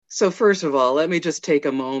So first of all, let me just take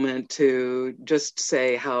a moment to just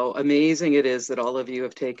say how amazing it is that all of you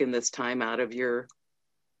have taken this time out of your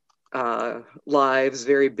lives,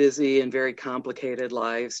 very busy and very complicated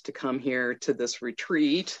lives, to come here to this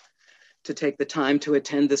retreat, to take the time to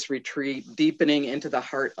attend this retreat, deepening into the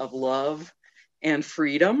heart of love and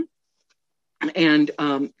freedom. And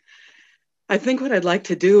I think what I'd like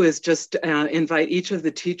to do is just invite each of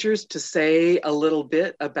the teachers to say a little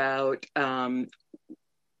bit about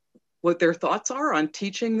what their thoughts are on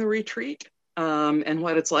teaching the retreat, and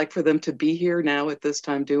what it's like for them to be here now at this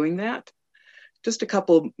time doing that. Just a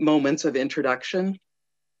couple moments of introduction.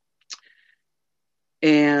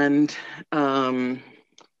 And I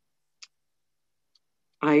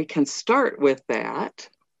can start with that.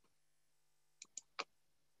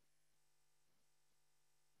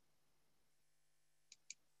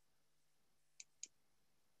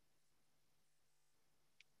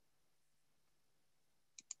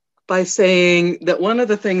 By saying that one of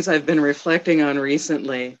the things I've been reflecting on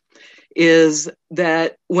recently is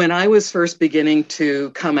that when I was first beginning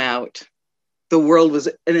to come out, the world was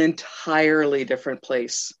an entirely different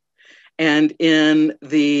place. And in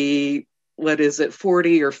the,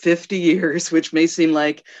 40 or 50 years, which may seem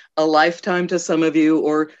like a lifetime to some of you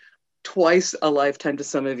or twice a lifetime to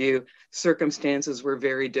some of you, circumstances were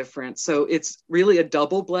very different. So it's really a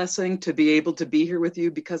double blessing to be able to be here with you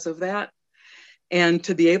because of that. And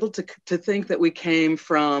to be able to think that we came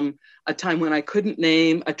from a time when I couldn't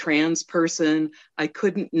name a trans person, I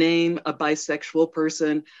couldn't name a bisexual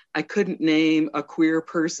person, I couldn't name a queer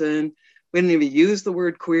person. We didn't even use the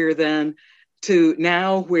word queer then, to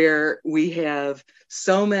now where we have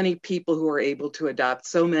so many people who are able to adopt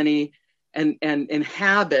so many and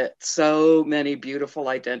inhabit so many beautiful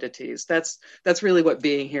identities. That's really what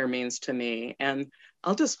being here means to me. And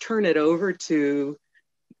I'll just turn it over to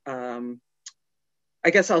I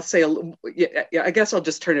guess I'll say, I guess I'll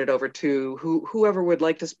just turn it over to whoever would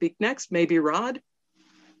like to speak next. Maybe Rod.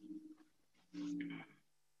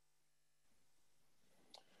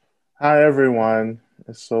 Hi, everyone.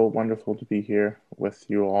 It's so wonderful to be here with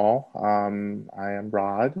you all. I am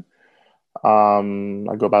Rod. I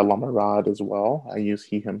go by Lama Rod as well. I use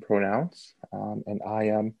he, him pronouns. And I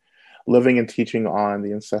am living and teaching on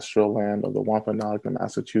the ancestral land of the Wampanoag,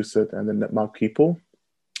 Massachusetts, and the Nipmuc people.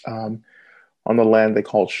 On the land they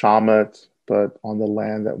call Shawmut, but on the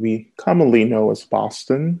land that we commonly know as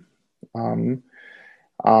Boston. Um,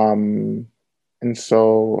 um, and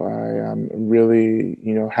so I am really,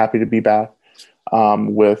 happy to be back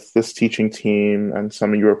with this teaching team. And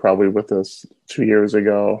some of you were probably with us 2 years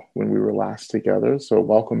ago when we were last together. So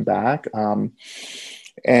welcome back. And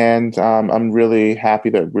I'm really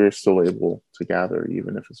happy that we're still able to gather,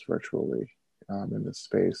 even if it's virtually in this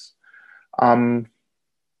space.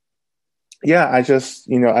 Yeah,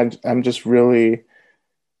 I'm just really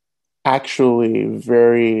actually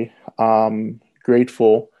very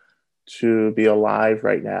grateful to be alive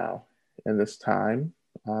right now in this time,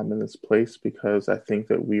 in this place, because I think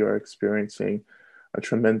that we are experiencing a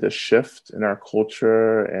tremendous shift in our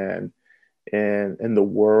culture and in the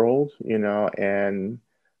world, and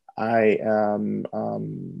I am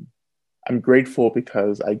I'm grateful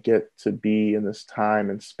because I get to be in this time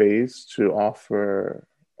and space to offer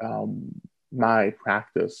my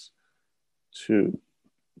practice to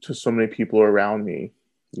so many people around me,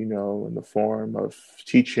 in the form of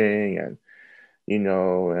teaching and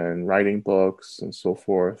and writing books and so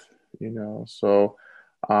forth, So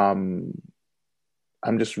um,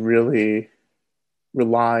 I'm just really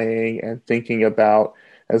relying and thinking about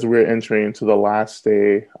as we're entering into the last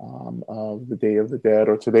day of the Day of the Dead,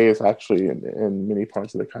 or today is actually in many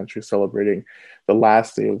parts of the country celebrating the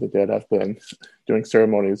last Day of the Dead. I've been doing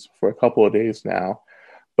ceremonies for a couple of days now,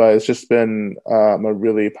 but it's just been a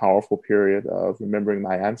really powerful period of remembering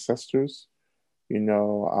my ancestors,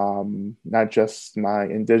 not just my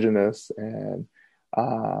indigenous and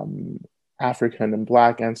African and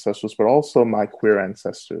Black ancestors, but also my queer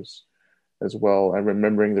ancestors as well, and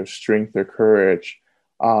remembering their strength, their courage,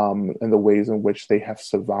 and the ways in which they have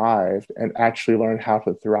survived and actually learned how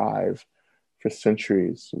to thrive for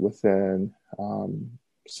centuries within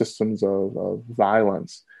systems of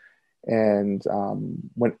violence. And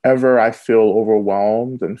whenever I feel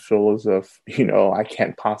overwhelmed and feel as if, I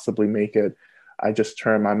can't possibly make it, I just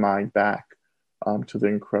turn my mind back to the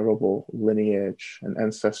incredible lineage and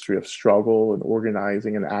ancestry of struggle and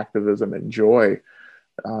organizing and activism and joy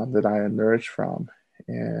that I emerged from.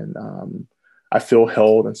 And I feel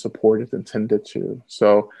held and supported and tended to.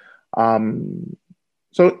 So,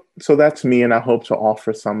 so that's me, and I hope to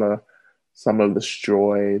offer some of this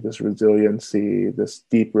joy, this resiliency, this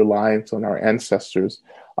deep reliance on our ancestors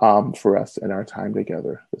for us in our time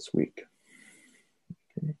together this week.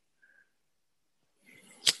 Okay.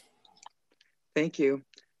 Thank you.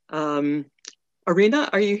 Arina,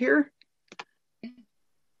 are you here?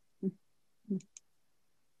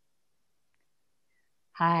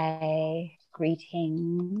 Hi,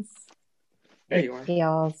 greetings. There you are. It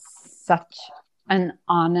feels such an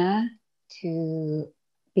honor to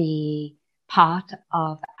be part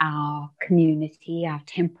of our community, our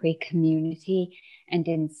temporary community, and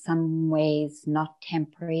in some ways not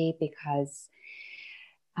temporary, because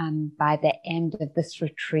by the end of this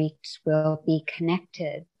retreat, we'll be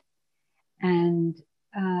connected and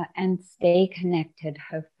stay connected,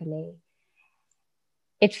 hopefully.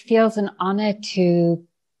 It feels an honor to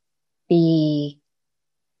be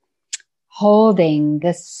holding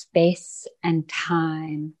this space and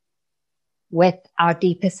time with our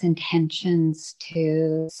deepest intentions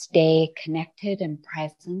to stay connected and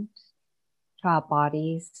present to our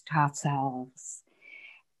bodies, to ourselves,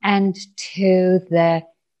 and to the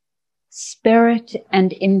spirit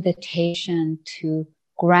and invitation to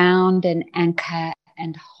ground and anchor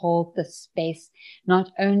and hold the space,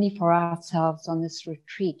 not only for ourselves on this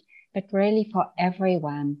retreat, but really for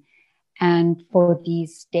everyone. And for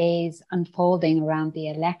these days unfolding around the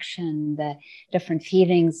election, the different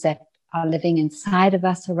feelings that are living inside of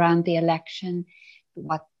us around the election,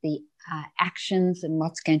 what the actions and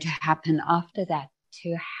what's going to happen after that,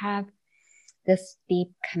 to have this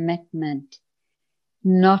deep commitment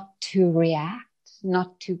not to react,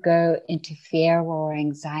 not to go into fear or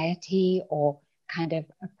anxiety or kind of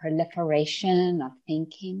a proliferation of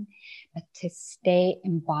thinking, but to stay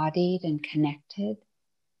embodied and connected.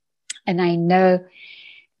 And I know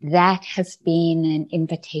that has been an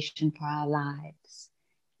invitation for our lives,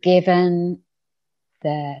 given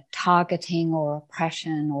the targeting or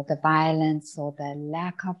oppression or the violence or the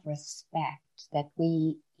lack of respect that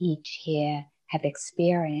we each here have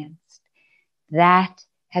experienced. That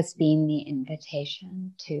has been the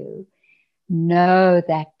invitation to know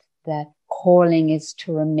that the calling is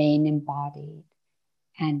to remain embodied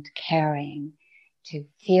and caring, to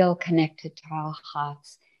feel connected to our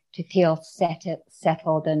hearts, to feel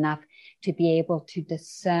settled enough to be able to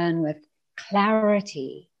discern with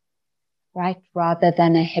clarity, right? Rather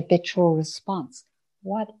than a habitual response.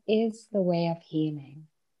 What is the way of healing?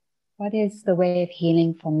 What is the way of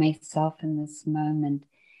healing for myself in this moment?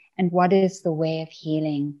 And what is the way of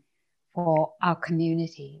healing for our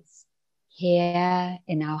communities here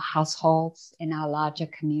in our households, in our larger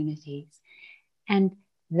communities? And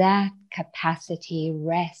that capacity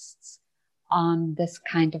rests on this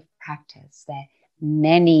kind of practice. There are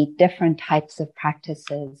many different types of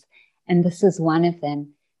practices, and this is one of them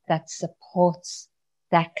that supports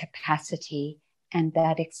that capacity and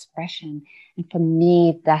that expression. And for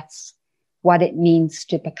me, that's what it means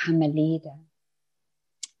to become a leader,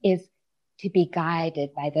 is to be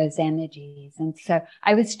guided by those energies. And so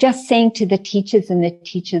I was just saying to the teachers in the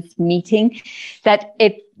teachers meeting that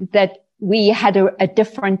we had a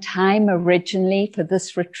different time originally for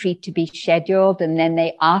this retreat to be scheduled, and then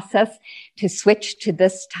they asked us to switch to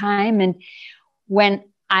this time. And when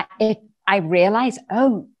I realized,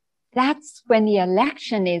 oh, that's when the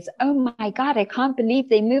election is. Oh my God, I can't believe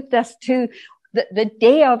they moved us to the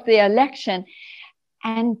day of the election.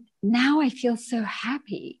 And now I feel so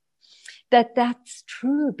happy that that's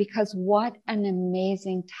true, because what an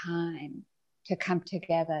amazing time to come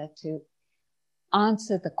together to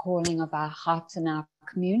answer the calling of our hearts and our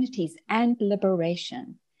communities, and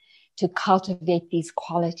liberation, to cultivate these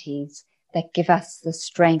qualities that give us the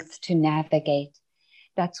strength to navigate.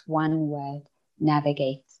 That's one word,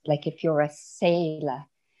 navigate. Like if you're a sailor,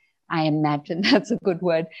 I imagine that's a good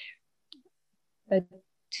word. But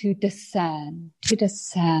to discern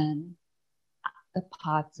the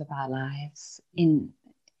parts of our lives in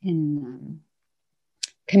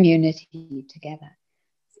community together.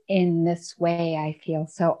 In this way, I feel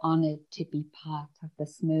so honored to be part of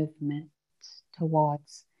this movement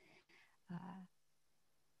towards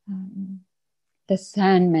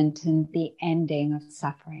discernment and the ending of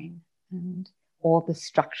suffering, and all the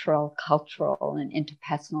structural, cultural, and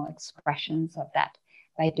interpersonal expressions of that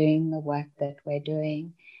by doing the work that we're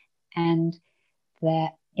doing, and the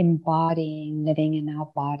embodying, living in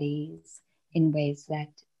our bodies in ways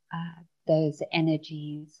that those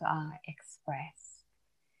energies are expressed,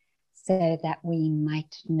 so that we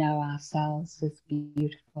might know ourselves as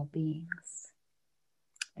beautiful beings.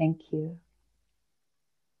 Thank you.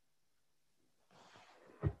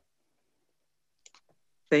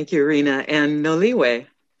 Thank you, Rena. And Noliwe.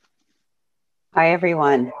 Hi,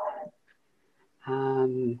 everyone.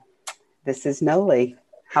 This is Noli.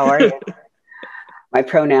 How are you? My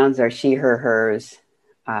pronouns are she, her, hers.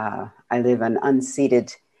 I live in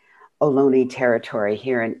unceded Ohlone territory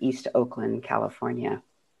here in East Oakland, California.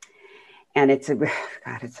 And it's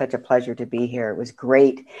such a pleasure to be here. It was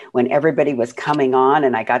great when everybody was coming on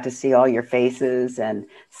and I got to see all your faces, and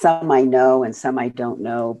some I know and some I don't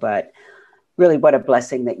know, but really what a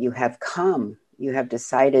blessing that you have come. You have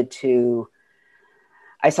decided to,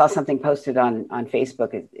 I saw something posted on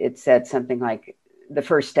Facebook. It said something like, the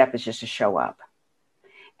first step is just to show up.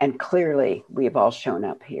 And clearly we have all shown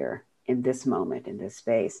up here in this moment, in this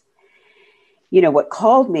space. You know, what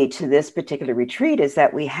called me to this particular retreat is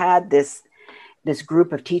that we had this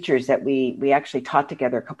group of teachers that we actually taught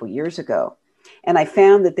together a couple years ago. And I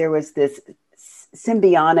found that there was this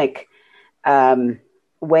symbiotic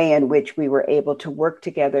way in which we were able to work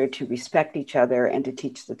together, to respect each other, and to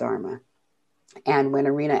teach the Dharma. And when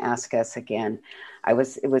Arena asked us again, it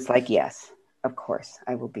was like, yes, of course,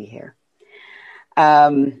 I will be here.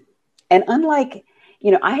 And unlike,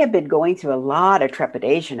 you know, I have been going through a lot of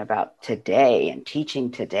trepidation about today and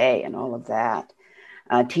teaching today and all of that,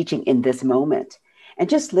 teaching in this moment. And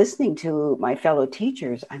just listening to my fellow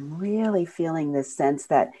teachers, I'm really feeling this sense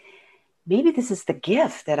that maybe this is the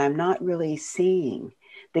gift that I'm not really seeing.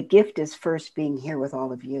 The gift is first being here with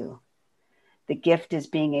all of you. The gift is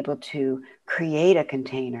being able to create a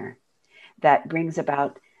container that brings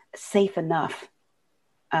about a safe enough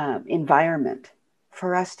environment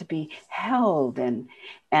for us to be held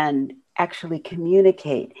and actually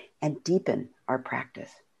communicate and deepen our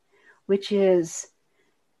practice, which is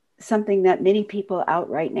something that many people out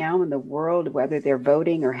right now in the world, whether they're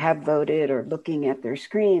voting or have voted or looking at their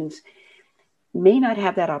screens, may not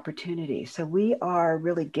have that opportunity. So we are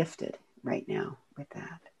really gifted right now with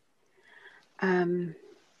that.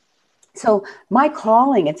 So my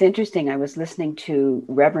calling, it's interesting. I was listening to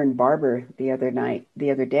Reverend Barber the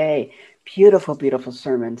other day, beautiful, beautiful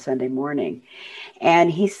sermon Sunday morning.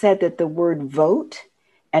 And he said that the word vote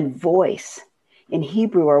and voice in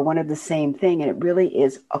Hebrew are one of the same thing. And it really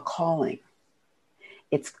is a calling.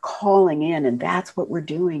 It's calling in. And that's what we're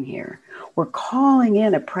doing here. We're calling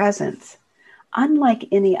in a presence unlike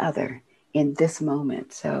any other in this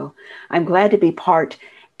moment. So I'm glad to be part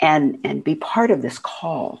and be part of this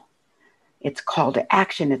call. It's called to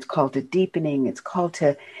action. It's called to deepening. It's called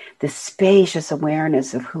to the spacious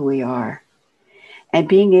awareness of who we are and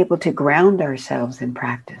being able to ground ourselves in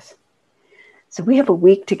practice. So we have a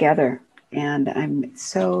week together, and I'm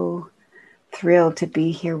so thrilled to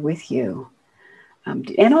be here with you,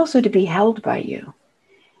 and also to be held by you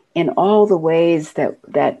in all the ways that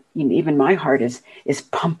you know, even my heart is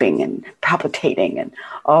pumping and palpitating and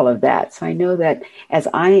all of that. So I know that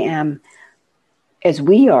as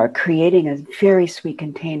we are creating a very sweet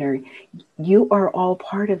container, you are all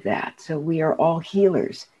part of that. So we are all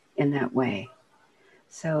healers in that way.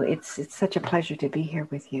 So it's such a pleasure to be here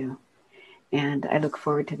with you. And I look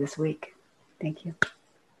forward to this week. Thank you.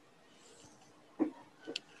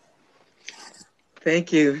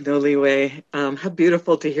 Thank you, Noliwe. How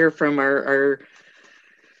beautiful to hear from our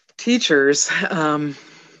teachers.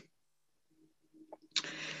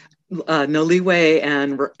 Noliwe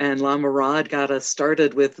and Lama Rod got us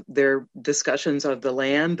started with their discussions of the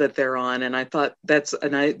land that they're on. And I thought that's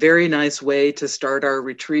a very nice way to start our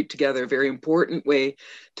retreat together, a very important way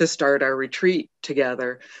to start our retreat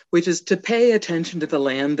together, which is to pay attention to the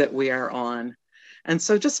land that we are on. And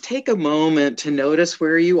so just take a moment to notice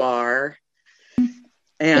where you are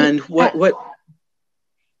and what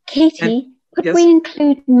Katie, could we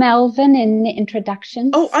include Melvin in the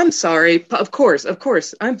introduction? Oh, I'm sorry. Of course.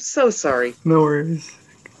 I'm so sorry. No worries,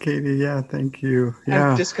 Katie. Yeah, thank you. Yeah,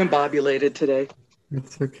 I'm discombobulated today.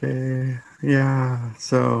 It's okay. Yeah.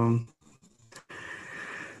 So,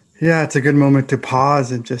 yeah, it's a good moment to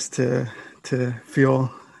pause and just to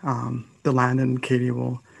feel the land, and Katie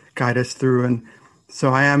will guide us through. And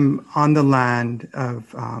so I am on the land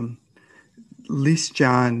of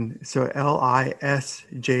Lisjan, so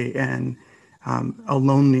Lisjn,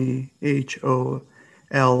 Ohlone,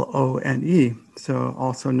 Holone, so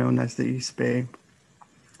also known as the East Bay.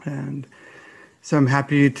 And so I'm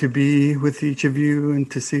happy to be with each of you and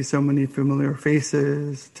to see so many familiar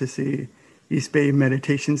faces, to see East Bay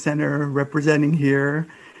Meditation Center representing here.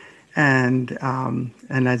 And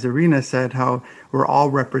as Arena said, how we're all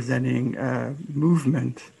representing a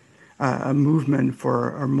movement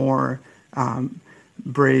for a more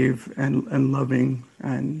brave and loving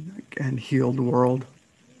and healed world.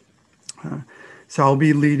 So I'll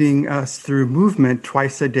be leading us through movement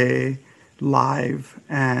twice a day, live,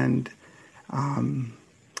 and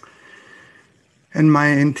And my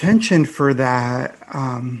intention for that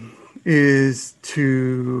is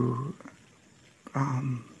to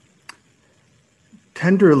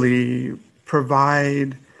tenderly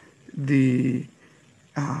provide the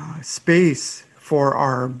space for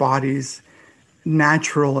our body's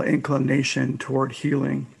natural inclination toward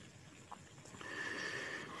healing.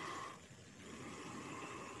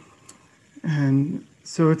 And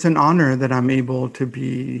so it's an honor that I'm able to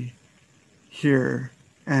be here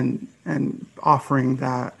and offering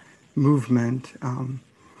that movement.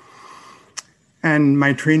 And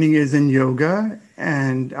my training is in yoga,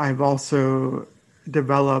 and I've also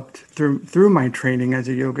developed through my training as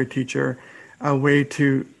a yoga teacher a way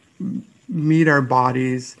to meet our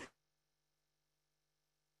bodies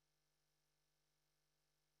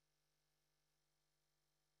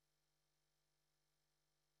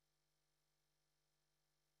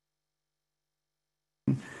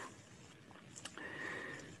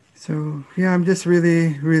So, yeah, I'm just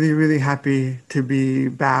really, really, really happy to be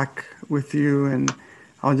back with you. And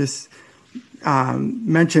I'll just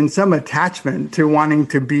mention some attachment to wanting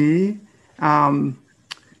to be, in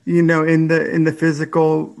the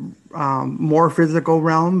physical, more physical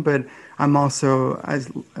realm. But I'm also,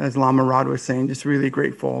 as Lama Rod was saying, just really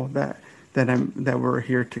grateful that we're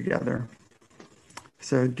here together.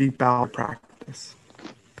 So deep bow practice.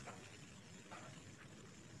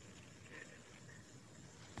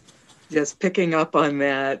 Just picking up on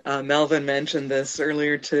that, Melvin mentioned this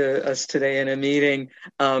earlier to us today in a meeting.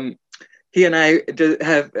 He and I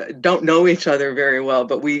don't know each other very well,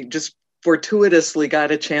 but we just fortuitously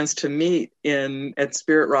got a chance to meet at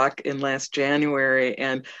Spirit Rock in last January,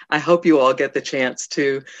 and I hope you all get the chance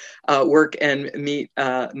to work and meet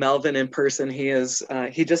Melvin in person.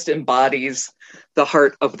 He just embodies the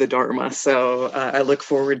heart of the Dharma. So I look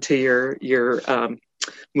forward to your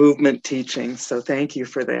movement teaching. So thank you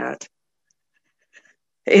for that.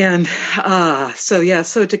 And so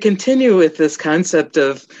to continue with this concept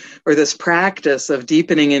or this practice of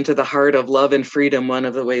deepening into the heart of love and freedom, one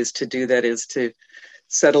of the ways to do that is to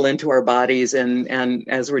settle into our bodies and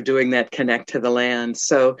as we're doing that, connect to the land.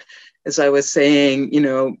 So as I was saying,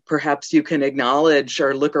 perhaps you can acknowledge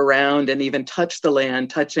or look around and even touch the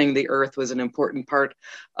land. Touching the earth was an important part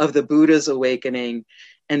of the Buddha's awakening.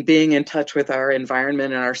 And being in touch with our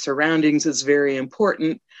environment and our surroundings is very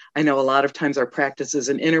important. I know a lot of times our practice is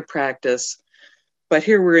an inner practice, but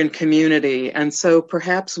here we're in community. And so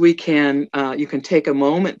perhaps you can take a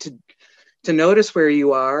moment to notice where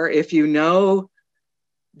you are. If you know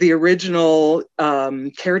the original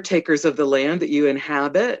caretakers of the land that you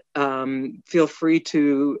inhabit, feel free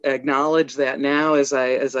to acknowledge that now as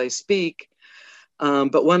I speak.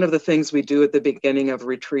 But one of the things we do at the beginning of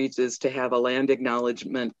retreats is to have a land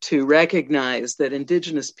acknowledgement to recognize that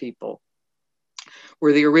Indigenous people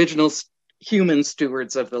were the original human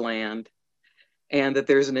stewards of the land, and that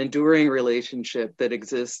there's an enduring relationship that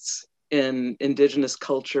exists in Indigenous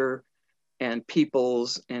culture and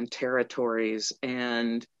peoples and territories.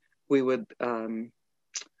 And we would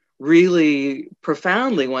really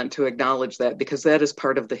profoundly want to acknowledge that, because that is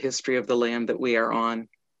part of the history of the land that we are on.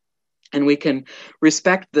 And we can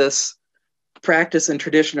respect this practice and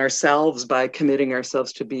tradition ourselves by committing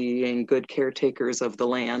ourselves to being good caretakers of the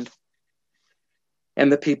land and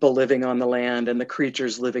the people living on the land and the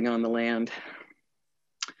creatures living on the land.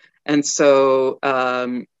 And so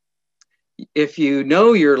if you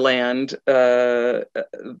know your land, the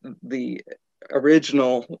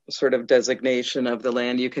original sort of designation of the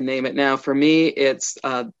land, you can name it now. For me, it's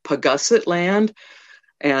Pagusset land.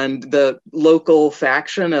 And the local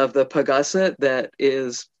faction of the Pagusset that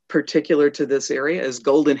is particular to this area is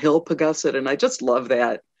Golden Hill Pagusset. And I just love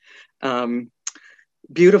that.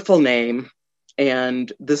 Beautiful name.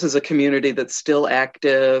 And this is a community that's still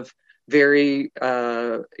active, very,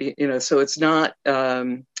 so it's not,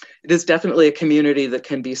 it is definitely a community that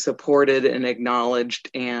can be supported and acknowledged.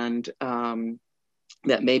 And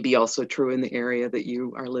that may be also true in the area that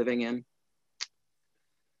you are living in.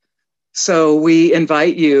 So we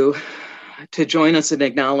invite you to join us in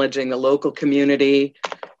acknowledging the local community,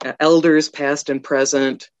 elders past and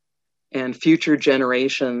present, and future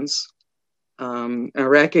generations,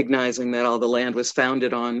 recognizing that all the land was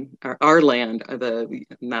founded on our land,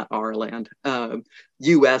 not our land,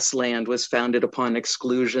 U.S. land was founded upon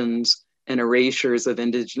exclusions and erasures of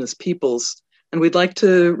Indigenous peoples. And we'd like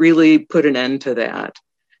to really put an end to that,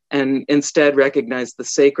 and instead recognize the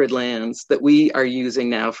sacred lands that we are using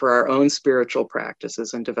now for our own spiritual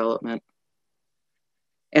practices and development.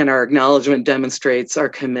 And our acknowledgement demonstrates our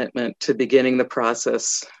commitment to beginning the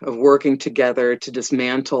process of working together to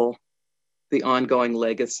dismantle the ongoing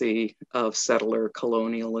legacy of settler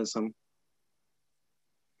colonialism.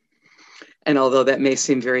 And although that may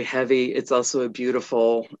seem very heavy, it's also a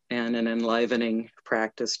beautiful and an enlivening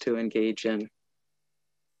practice to engage in.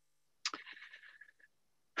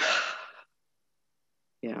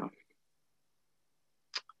 Yeah.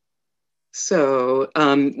 So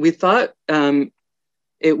we thought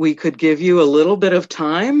we could give you a little bit of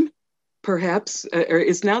time, perhaps. Or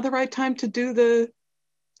is now the right time to do the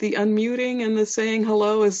unmuting and the saying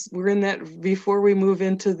hello as we're in that before we move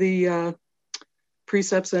into the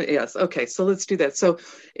precepts? Yes. Okay. So let's do that. So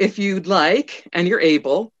if you'd like, and you're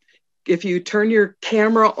able, if you turn your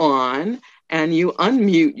camera on and you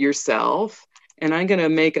unmute yourself, and I'm going to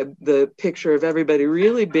make the picture of everybody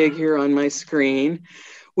really big here on my screen.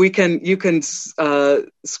 You can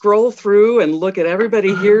scroll through and look at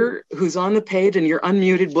everybody here who's on the page, and you're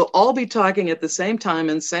unmuted. We'll all be talking at the same time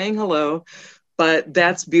and saying hello, but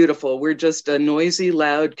that's beautiful. We're just a noisy,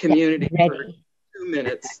 loud community for 2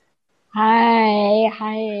 minutes. Hi.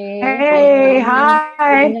 Hey, hi.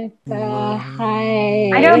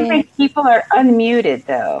 Hi. I don't think people are unmuted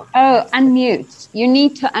though. Oh, unmute. You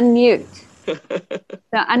need to unmute. So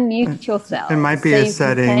unmute yourself. It might be so a you can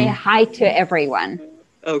setting. say hi to everyone.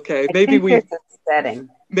 Okay, Maybe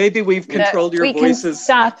we've controlled your voices.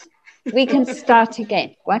 We can start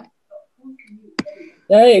again. What?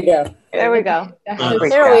 There you go. There we go.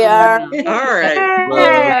 There we are. All right.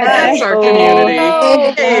 That's our community.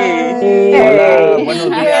 Hey. Hola, buenos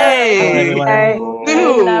días. Hey. Hey.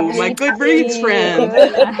 Ooh, my good reads friend.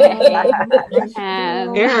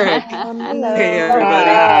 Eric. Hello. Hey,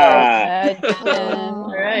 everybody.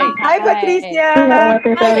 Right. Hi, Patricia.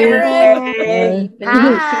 Hi, Eric. Hey.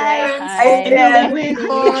 Hi.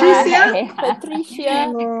 Patricia.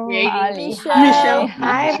 Michelle.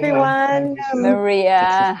 Hi, everyone.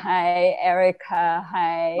 Maria. Hi, Erica.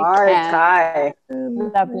 Hi. Mark, Kat. hi.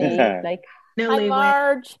 Lovely. Like Hi,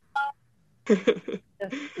 Marge. lovely.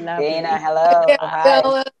 Dana, hello.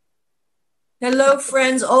 Hi. Hello,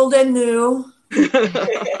 friends, old and new.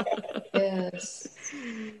 Yes.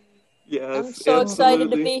 Yes. I'm so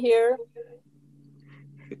excited to be here.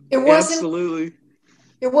 It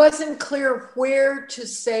wasn't clear where to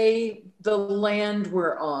say the land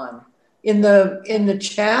we're on. In the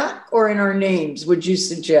chat or in our names, would you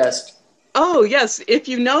suggest? Oh, yes. If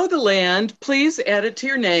you know the land, please add it to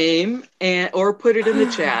your name or put it in the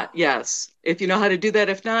chat. Yes. If you know how to do that.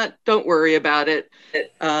 If not, don't worry about it.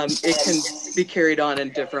 It can be carried on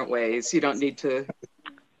in different ways. You don't need to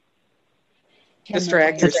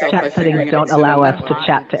distract yourself by figuring out. Don't allow us to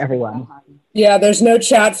chat to everyone. Yeah, there's no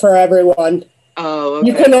chat for everyone. Oh, okay.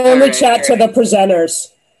 You can only chat to the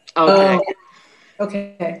presenters. Okay.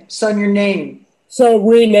 Okay. So your name. So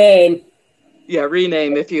rename. Yeah,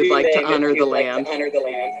 rename if you'd like to honor the land.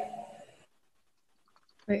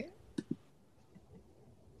 Right.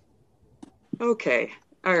 Okay.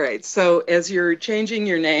 All right. So as you're changing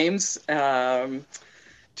your names to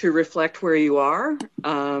reflect where you are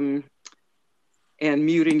and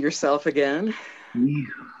muting yourself again,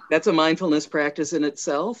 that's a mindfulness practice in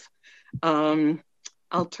itself.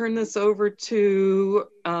 I'll turn this over to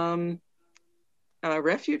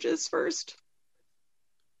refuges first.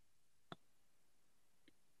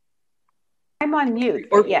 I'm on mute,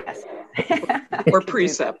 yes. Or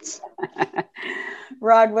precepts.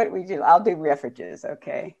 Rod, what we do? I'll do refuges,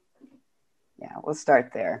 okay. Yeah, we'll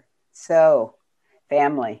start there. So,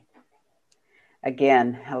 family.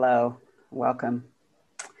 Again, hello, welcome.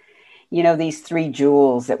 You know, these 3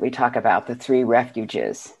 jewels that we talk about, the 3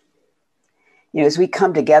 refuges. You know, as we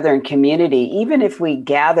come together in community, even if we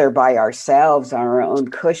gather by ourselves on our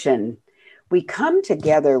own cushion, we come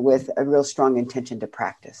together with a real strong intention to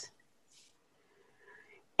practice.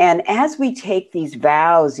 And as we take these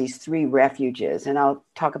vows, these 3 refuges, and I'll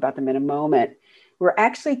talk about them in a moment, we're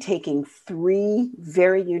actually taking 3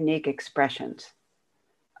 very unique expressions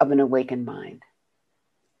of an awakened mind.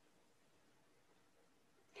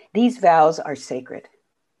 These vows are sacred,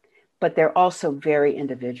 but they're also very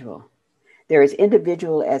individual. They're as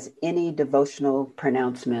individual as any devotional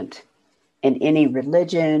pronouncement in any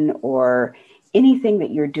religion or anything that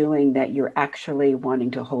you're doing that you're actually wanting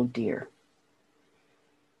to hold dear.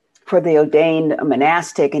 For the ordained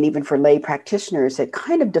monastic and even for lay practitioners, it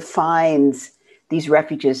kind of defines, these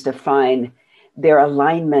refuges define their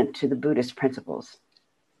alignment to the Buddhist principles.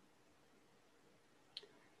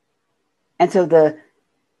 And so the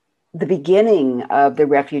beginning of the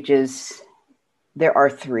refuges, there are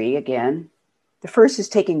 3 again. The first is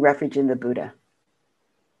taking refuge in the Buddha,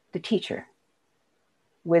 the teacher,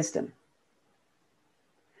 wisdom.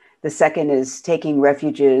 The second is taking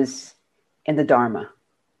refuges in the Dharma,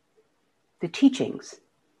 the teachings.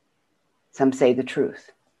 Some say the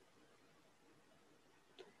truth.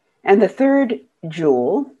 And the third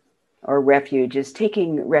jewel or refuge is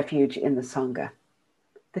taking refuge in the Sangha,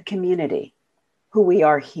 the community, who we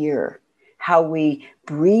are here, how we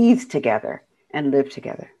breathe together and live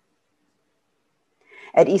together.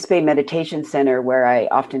 At East Bay Meditation Center, where I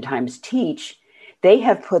oftentimes teach, they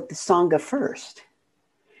have put the Sangha first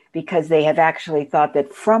because they have actually thought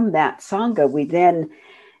that from that Sangha, we then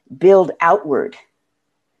build outward.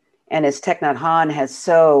 And as Thich Nhat Hanh has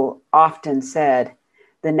so often said,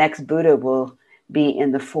 the next Buddha will be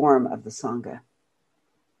in the form of the Sangha.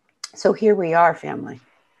 So here we are, family,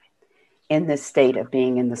 in this state of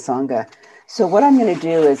being in the Sangha. So what I'm going to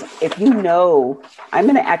do is, if you know, I'm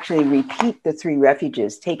going to actually repeat the 3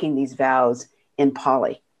 refuges, taking these vows in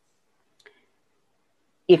Pali.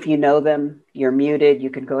 If you know them, you're muted, you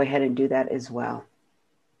can go ahead and do that as well.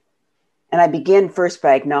 And I begin first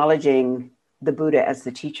by acknowledging the Buddha as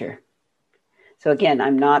the teacher. So again,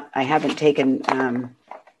 I haven't taken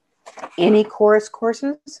any chorus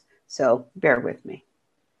courses, so bear with me.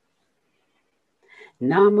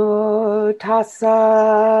 Namo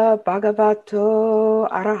tassa bhagavato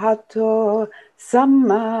arahato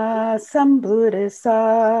samma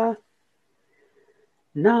sambuddhassa.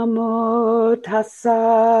 Namo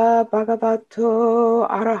tassa bhagavato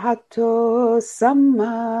arahato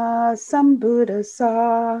samma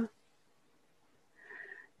sambuddhassa.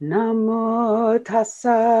 Namo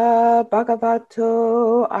tassa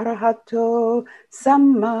bhagavato arahato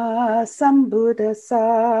samma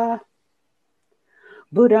sambuddhassa.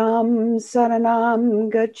 Buddham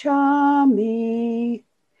saranam gacchami,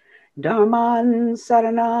 Dharman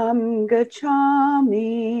saranam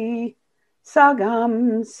gacchami,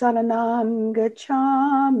 Sangam saranam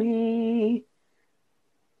gacchami,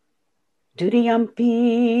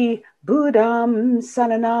 Dutiyampi Buddham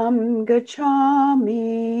saranam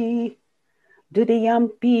gacchami,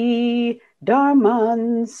 Dutiyampi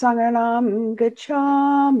Dharman saranam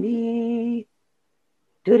gacchami,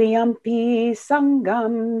 Dutiyampi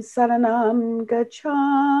Sangam saranam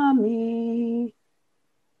gacchami,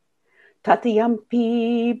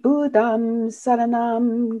 Tatiyampi Buddham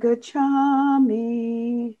saranam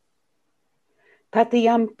gacchami,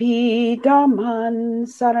 Tatiyampi Dharman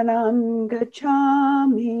saranam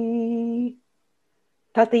gacchami,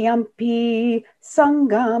 Tatiyampi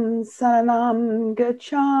Sangam saranam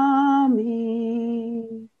gacchami.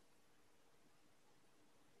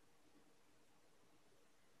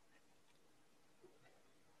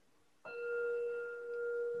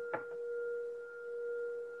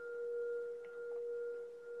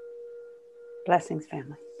 Blessings,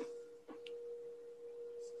 family.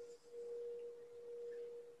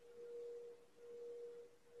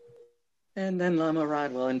 And then Lama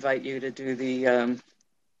Rod will invite you to do the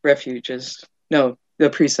refuges. No,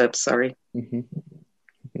 the precepts, sorry. Mm-hmm.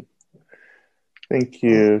 Thank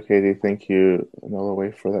you, Katie. Thank you, Nola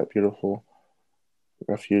Way, for that beautiful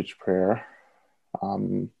refuge prayer.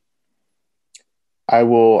 I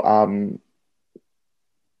will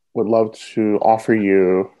would love to offer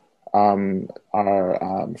you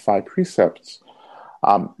our 5 precepts.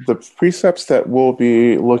 The precepts that we'll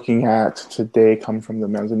be looking at today come from the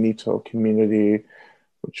Manzanito community,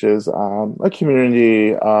 which is a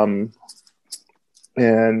community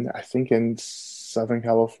in Southern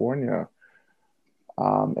California.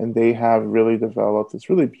 And they have really developed this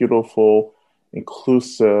really beautiful,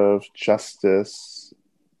 inclusive,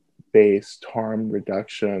 justice-based harm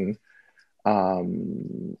reduction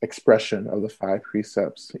expression of the 5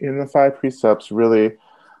 precepts. And the 5 precepts really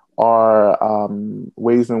are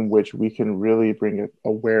ways in which we can really bring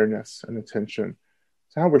awareness and attention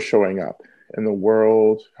to how we're showing up in the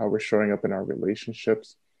world, how we're showing up in our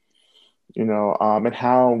relationships, and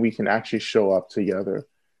how we can actually show up together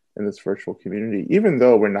in this virtual community, even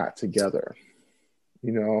though we're not together.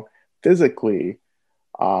 Physically,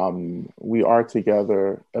 we are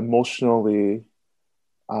together emotionally,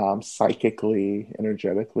 psychically,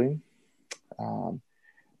 energetically.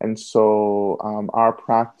 And so our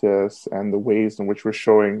practice and the ways in which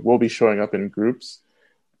we'll be showing up in groups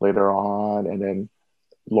later on, and then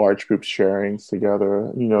large group sharings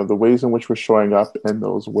together, the ways in which we're showing up in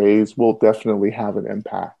those ways will definitely have an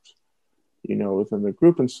impact, within the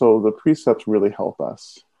group. And so the precepts really help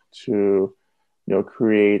us to,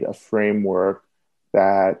 create a framework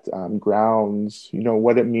that grounds,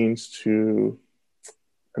 what it means to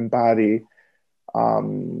embody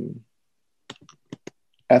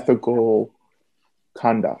ethical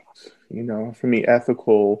conduct. For me,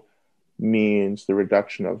 ethical means the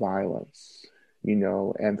reduction of violence,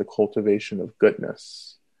 and the cultivation of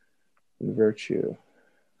goodness and virtue.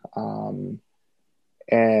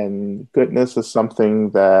 And goodness is something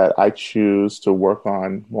that I choose to work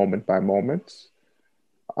on moment by moment.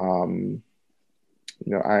 Um,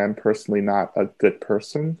 I am personally not a good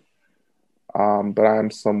person, but I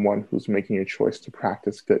am someone who's making a choice to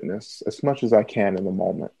practice goodness as much as I can in the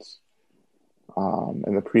moment.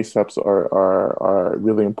 And the precepts are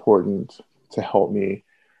really important to help me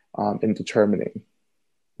in determining,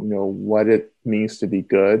 what it means to be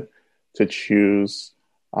good, to choose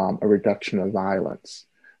a reduction of violence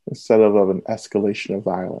instead of an escalation of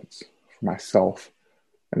violence for myself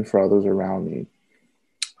and for others around me.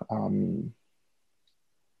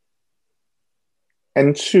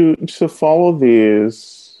 And to follow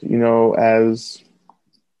these, as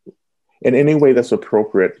in any way that's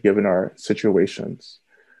appropriate given our situations.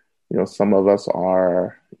 Some of us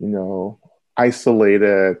are,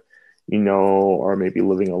 isolated, or maybe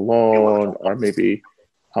living alone, or maybe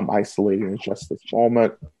isolating in just this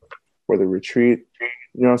moment for the retreat.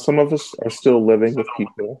 Some of us are still living with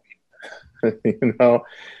people,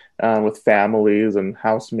 with families and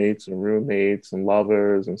housemates and roommates and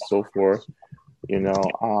lovers and so forth.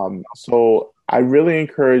 So I really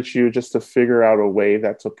encourage you just to figure out a way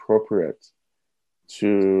that's appropriate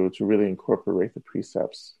to really incorporate the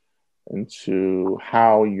precepts into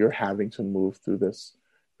how you're having to move through this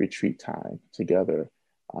retreat time together,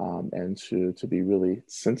 and to be really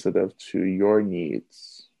sensitive to your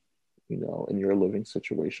needs, in your living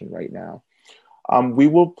situation right now. We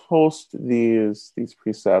will post these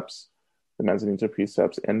precepts, the Manzanita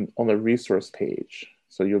precepts, and on the resource page.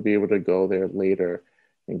 So you'll be able to go there later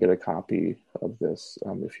and get a copy of this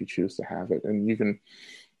if you choose to have it. And you can,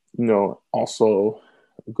 also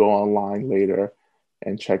go online later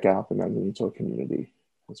and check out the Manzanito community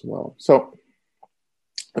as well. So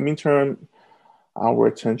let me turn our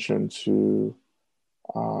attention to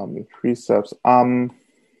the precepts. I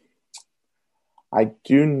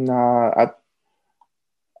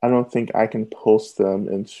don't think I can post them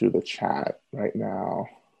into the chat right now.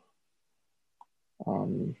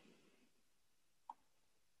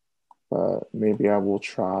 But maybe I will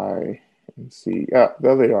try and see. Yeah,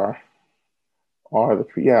 there they are.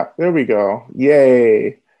 There we go.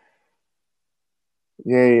 Yay.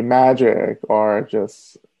 Yay, magic. Or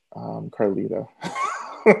just Carlita.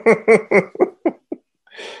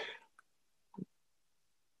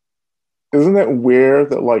 Isn't it weird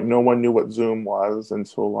that no one knew what Zoom was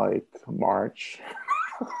until March?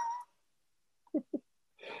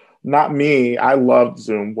 Not me. I loved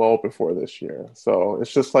Zoom well before this year. So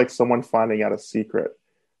it's just like someone finding out a secret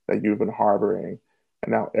that you've been harboring,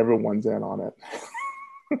 and now everyone's in on it.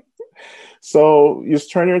 So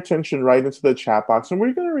just turn your attention right into the chat box, and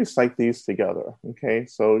we're going to recite these together. Okay.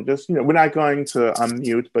 So just, we're not going to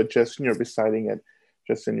unmute, but just, reciting it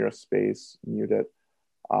just in your space, mute it.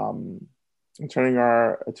 And turning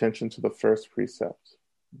our attention to the first precept.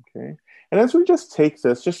 Okay. And as we just take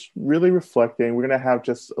this, just really reflecting, we're going to have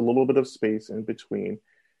just a little bit of space in between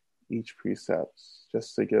each precept,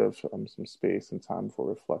 just to give some space and time for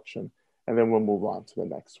reflection. And then we'll move on to the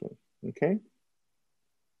next one. Okay.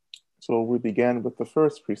 So we begin with the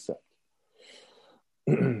first precept.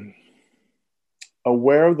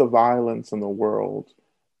 Aware of the violence in the world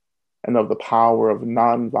and of the power of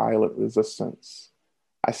nonviolent resistance,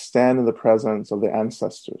 I stand in the presence of the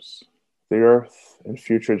ancestors, the earth, and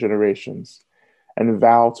future generations, and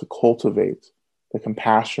vow to cultivate the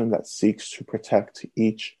compassion that seeks to protect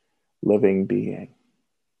each living being.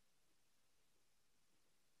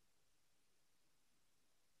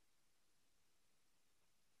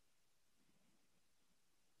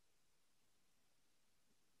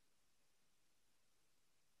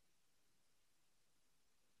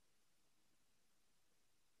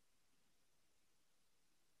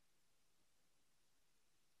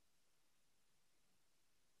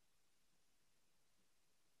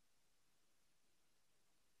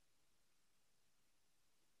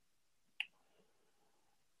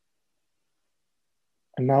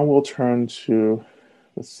 And now we'll turn to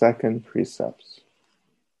the second precept.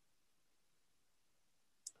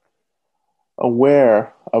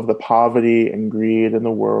 Aware of the poverty and greed in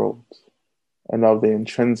the world and of the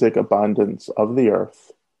intrinsic abundance of the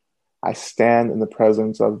earth, I stand in the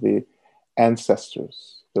presence of the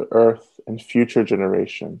ancestors, the earth, and future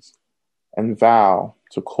generations, and vow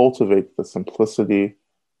to cultivate the simplicity,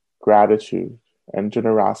 gratitude, and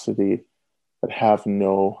generosity that have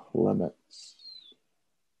no limits.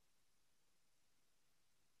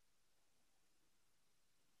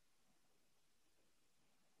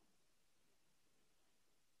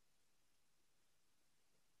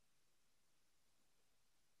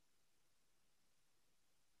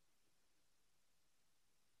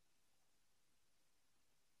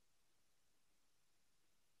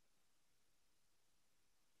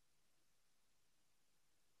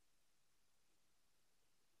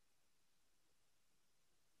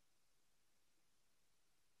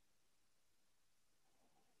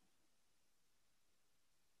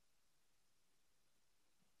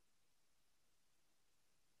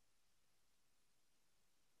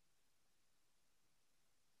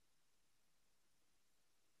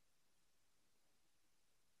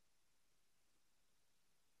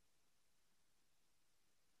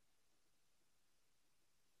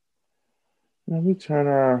 Now we turn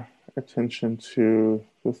our attention to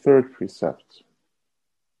the third precept.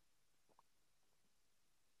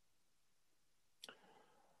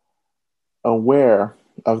 Aware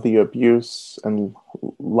of the abuse and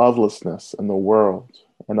lovelessness in the world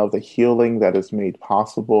and of the healing that is made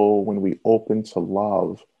possible when we open to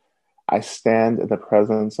love, I stand in the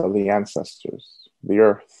presence of the ancestors, the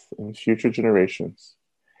earth, and future generations,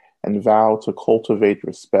 and vow to cultivate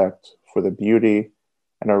respect for the beauty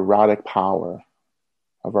and erotic power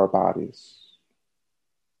of our bodies.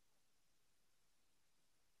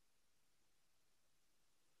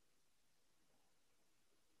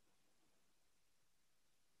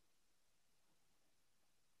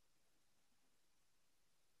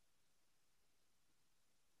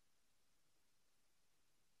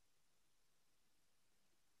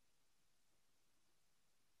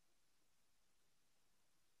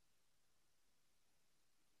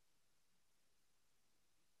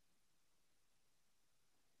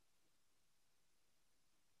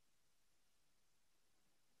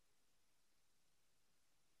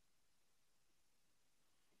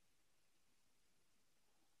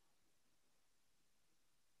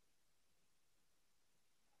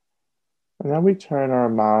 And now we turn our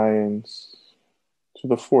minds to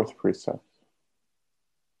the fourth precept.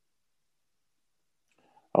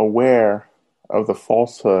 Aware of the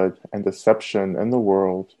falsehood and deception in the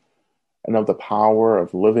world and of the power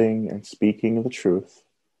of living and speaking the truth,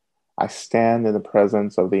 I stand in the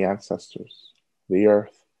presence of the ancestors, the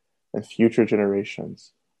earth, and future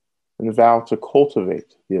generations, and vow to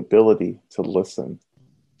cultivate the ability to listen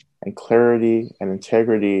and clarity and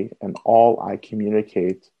integrity in all I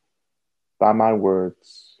communicate by my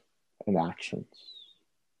words and actions.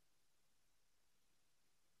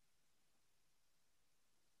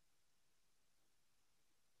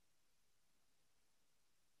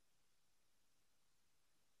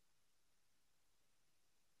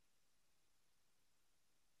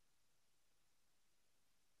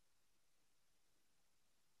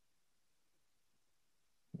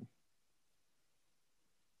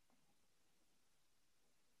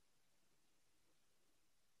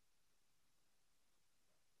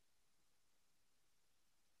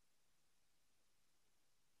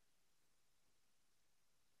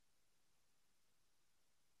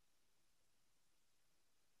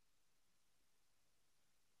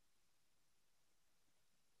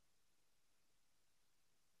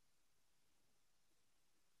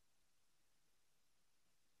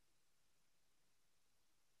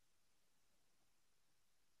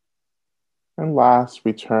 And last,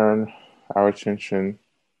 we turn our attention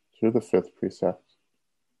to the fifth precept.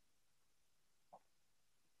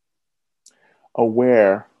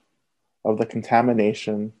 Aware of the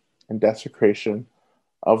contamination and desecration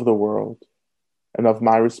of the world and of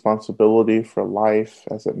my responsibility for life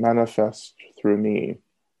as it manifests through me,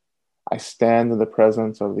 I stand in the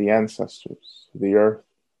presence of the ancestors, the earth,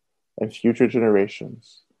 and future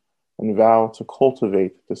generations, and vow to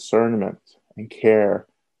cultivate discernment and care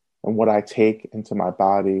in what I take into my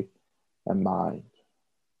body and mind.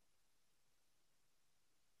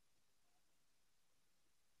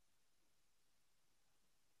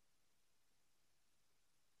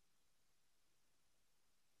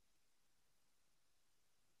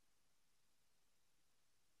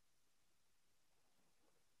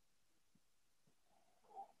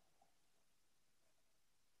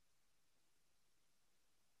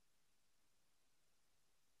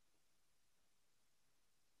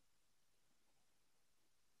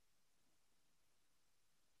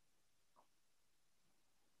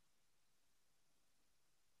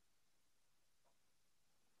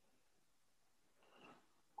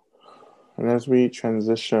 And as we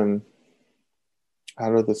transition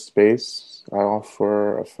out of this space, I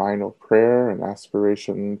offer a final prayer and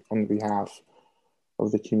aspiration on behalf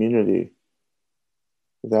of the community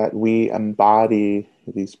that we embody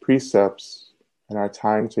these precepts in our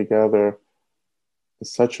time together in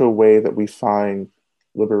such a way that we find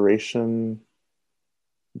liberation,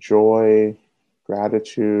 joy,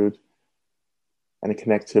 gratitude, and a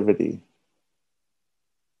connectivity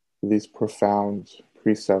to these profound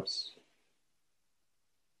precepts.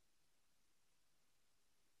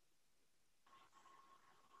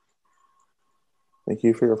 Thank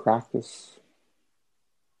you for your practice.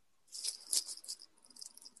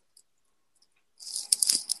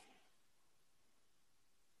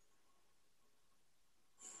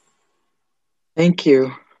 Thank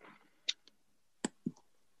you.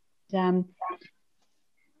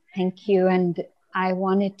 Thank you. And I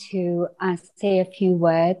wanted to say a few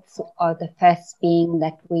words, or the first being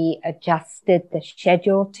that we adjusted the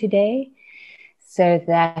schedule today. so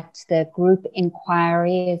that the group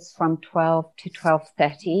inquiry is from 12 to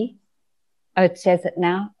 12:30. Oh, it says it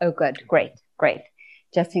now? Oh, good. Great.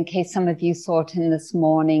 Just in case some of you saw it in this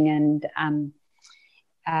morning and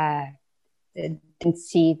didn't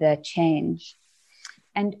see the change.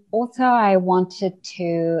 And also I wanted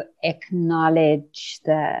to acknowledge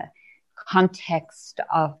the context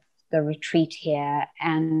of the retreat here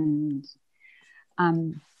and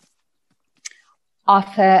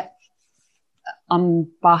offer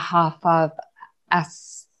on behalf of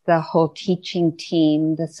us, the whole teaching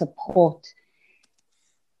team, the support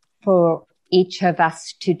for each of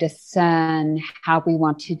us to discern how we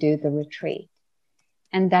want to do the retreat.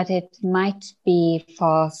 And that it might be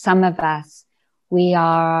for some of us, we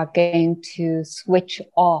are going to switch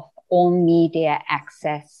off all media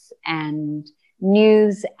access and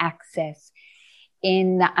news access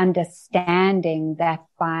in the understanding that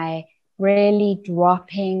by really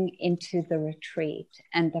dropping into the retreat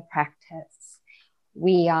and the practice,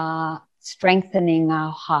 we are strengthening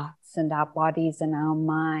our hearts and our bodies and our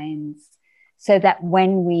minds so that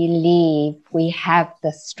when we leave, we have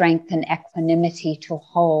the strength and equanimity to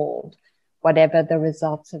hold whatever the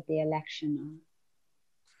results of the election are.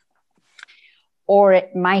 Or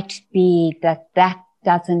it might be that that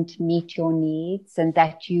doesn't meet your needs and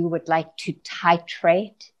that you would like to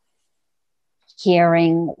titrate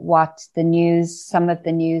hearing what the news, some of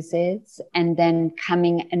the news is, and then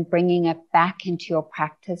coming and bringing it back into your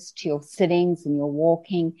practice, to your sittings and your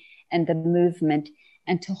walking and the movement,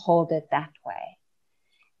 and to hold it that way.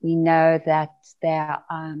 We know that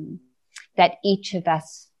that each of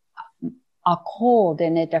us are called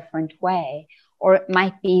in a different way. Or it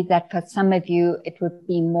might be that for some of you, it would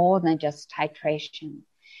be more than just titration.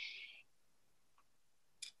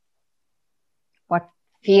 What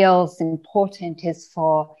feels important is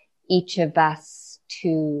for each of us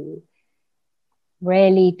to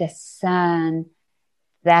really discern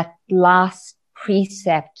that last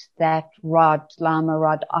precept that Lama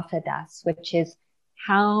Rod offered us, which is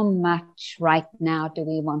how much right now do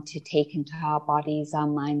we want to take into our bodies, our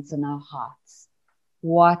minds, and our hearts?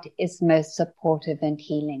 What is most supportive and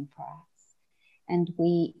healing for us? And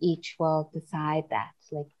we each will decide that,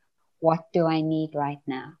 like, what do I need right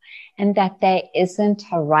now? And that there isn't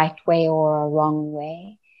a right way or a wrong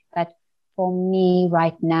way, but for me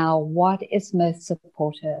right now, what is most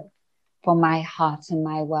supportive for my heart and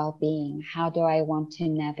my well-being? How do I want to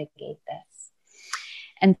navigate this?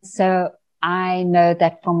 And so I know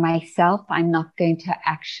that for myself, I'm not going to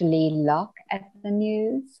actually look at the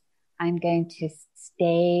news. I'm going to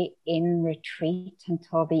stay in retreat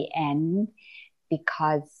until the end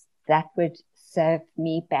because that would serve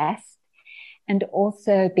me best. And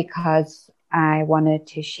also because I wanted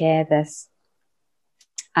to share this.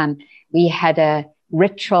 We had a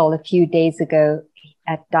ritual a few days ago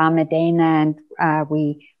at Dharmadena, and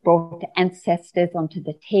we brought ancestors onto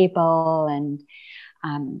the table and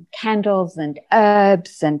candles and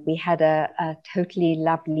herbs, and we had a totally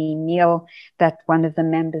lovely meal that one of the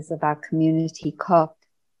members of our community cooked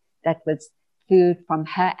that was food from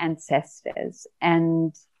her ancestors.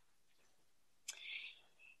 And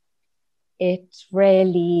it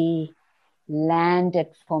really landed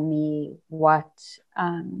for me what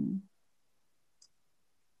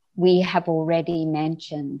we have already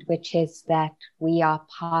mentioned, which is that we are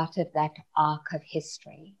part of that arc of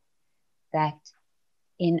history that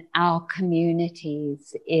in our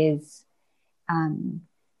communities is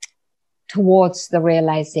towards the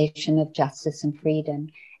realization of justice and freedom,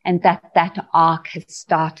 and that arc has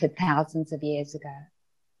started thousands of years ago,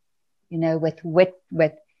 you know,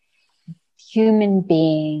 with human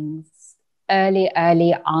beings early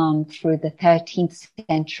on through the 13th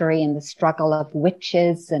century and the struggle of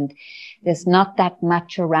witches. And there's not that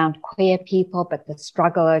much around queer people, but the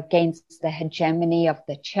struggle against the hegemony of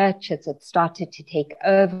the church as it started to take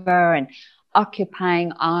over and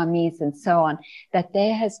occupying armies and so on, that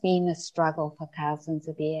there has been a struggle for thousands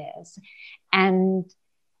of years. And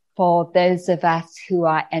for those of us who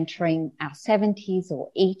are entering our 70s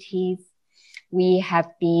or 80s, we have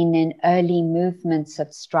been in early movements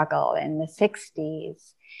of struggle in the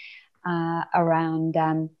 60s around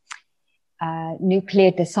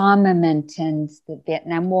nuclear disarmament and the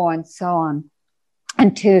Vietnam War and so on.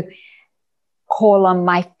 And to call on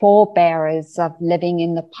my forebearers of living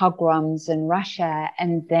in the pogroms in Russia,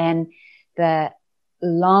 and then the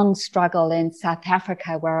long struggle in South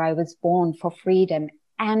Africa where I was born for freedom,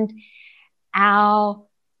 and our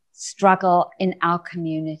struggle in our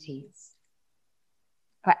communities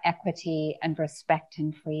for equity and respect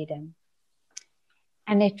and freedom.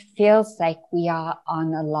 And it feels like we are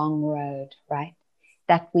on a long road, right?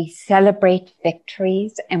 that we celebrate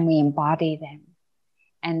victories and we embody them,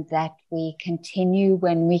 and that we continue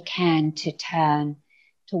when we can to turn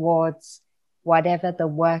towards whatever the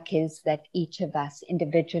work is that each of us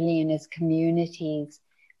individually and as communities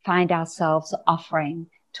find ourselves offering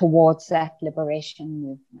towards that liberation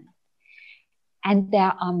movement. And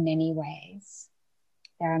there are many ways.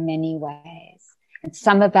 There are many ways. And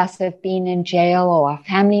some of us have been in jail, or our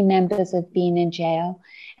family members have been in jail,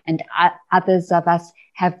 and others of us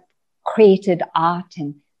have created art,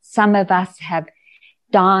 and some of us have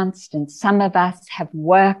danced, and some of us have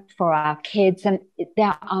worked for our kids, and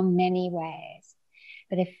there are many ways.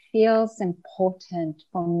 But it feels important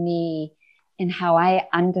for me in how I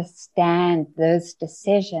understand those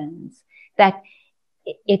decisions, that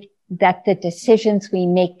the decisions we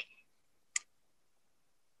make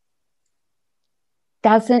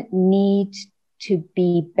doesn't need to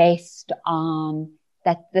be based on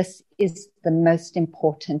that this is the most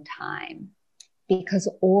important time, because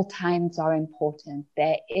all times are important.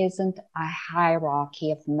 There isn't a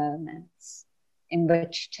hierarchy of moments in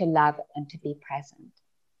which to love and to be present.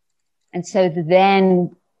 And so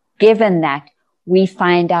then, given that, we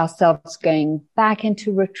find ourselves going back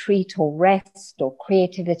into retreat or rest or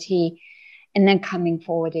creativity, and then coming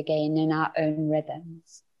forward again in our own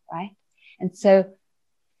rhythms, right? And so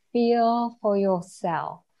feel for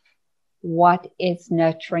yourself what is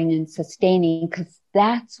nurturing and sustaining, because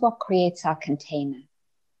that's what creates our container,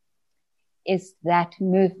 is that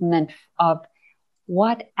movement of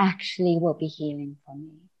what actually will be healing for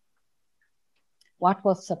me, what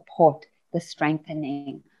will support the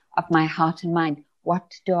strengthening of my heart and mind.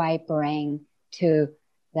 What do I bring to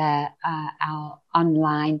our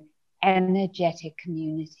online energetic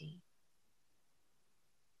community?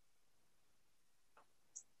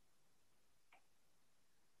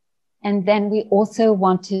 And then we also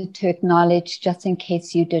wanted to acknowledge, just in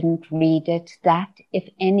case you didn't read it, that if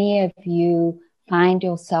any of you find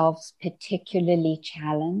yourselves particularly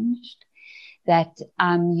challenged, that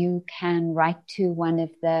you can write to one of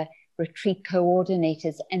the retreat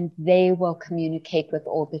coordinators, and they will communicate with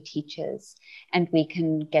all the teachers, and we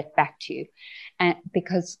can get back to you.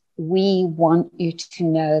 Because we want you to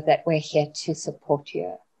know that we're here to support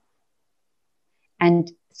you.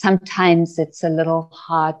 And sometimes it's a little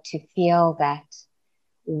hard to feel that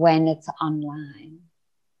when it's online,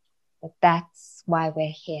 but that's why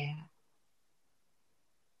we're here.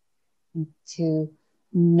 And to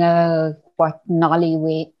know what Nolly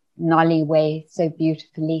Way so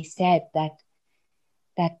beautifully said, that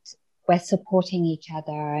we're supporting each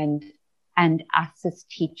other, and us as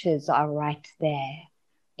teachers are right there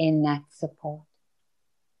in that support.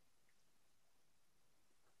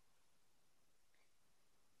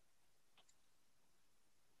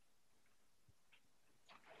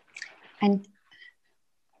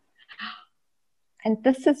 And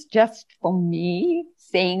this is just for me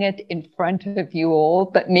saying it in front of you all,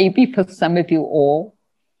 but maybe for some of you all.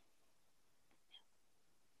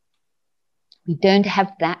 We don't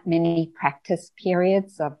have that many practice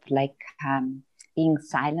periods of being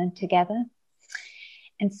silent together.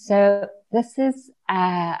 And so this is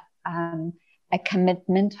a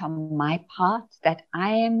commitment on my part that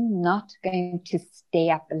I am not going to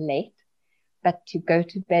stay up late, but to go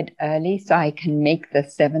to bed early so I can make the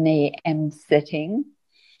 7 a.m. sitting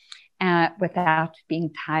without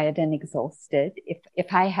being tired and exhausted,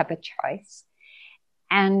 if I have a choice.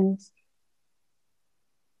 And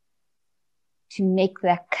to make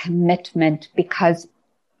that commitment, because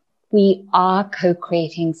we are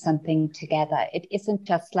co-creating something together. It isn't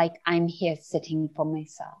just like I'm here sitting for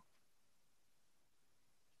myself.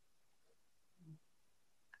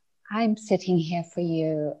 I'm sitting here for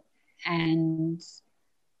you, and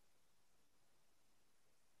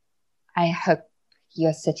I hope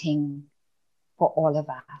you're sitting for all of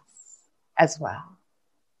us as well.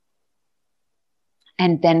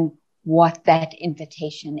 And then what that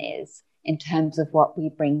invitation is in terms of what we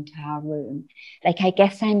bring to our room. I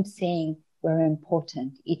guess I'm saying we're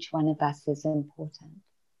important. Each one of us is important.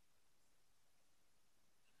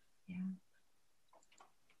 Yeah.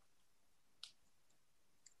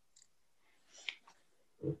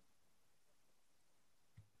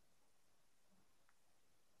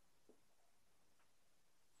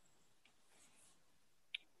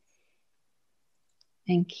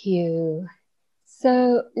 Thank you.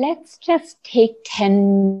 So let's just take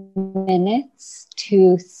 10 minutes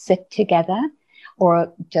to sit together,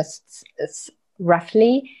 or just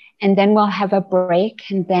roughly, and then we'll have a break,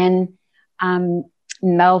 and then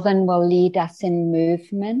Melvin will lead us in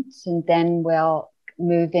movement, and then we'll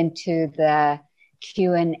move into the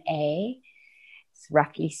Q&A,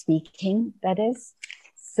 roughly speaking, that is.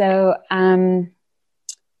 So,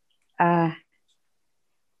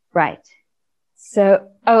 right.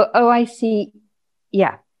 So, I see.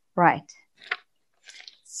 Yeah, right.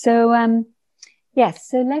 So, yes,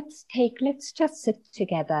 so let's just sit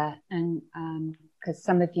together, and because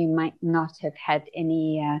some of you might not have had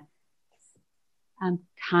any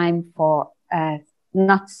time for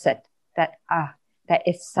not sit. That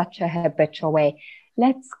is such a habitual way.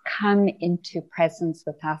 Let's come into presence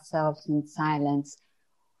with ourselves in silence.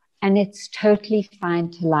 And it's totally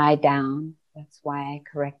fine to lie down. That's why I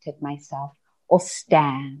corrected myself. Or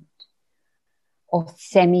stand. Or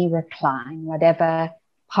semi-recline. Whatever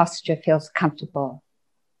posture feels comfortable.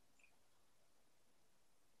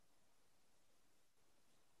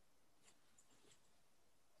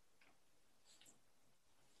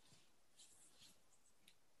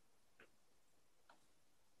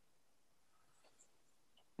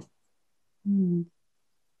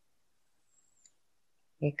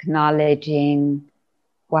 Acknowledging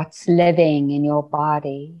what's living in your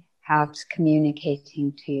body, how it's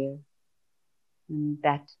communicating to you, and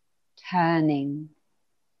that turning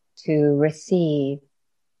to receive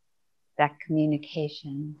that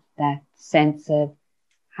communication, that sense of,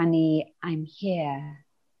 honey, I'm here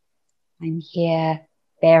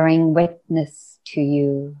bearing witness to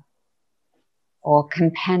you or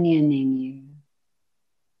companioning you.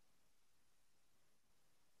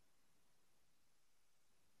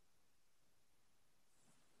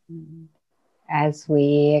 As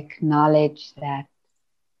we acknowledge that,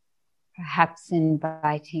 perhaps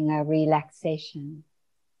inviting a relaxation,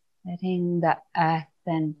 letting the earth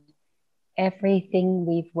and everything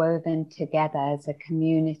we've woven together as a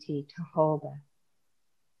community to hold us,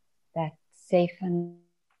 that's safe and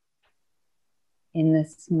in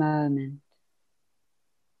this moment,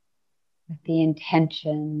 with the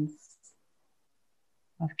intentions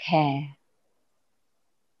of care.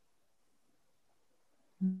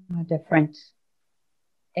 Different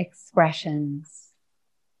expressions.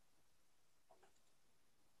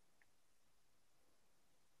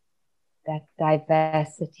 That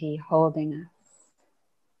diversity holding us,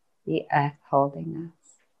 the earth holding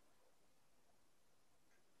us,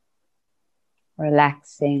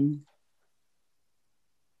 relaxing.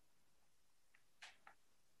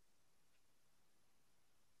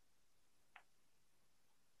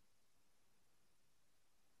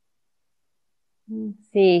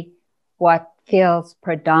 See what feels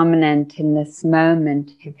predominant in this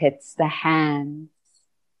moment, if it's the hands,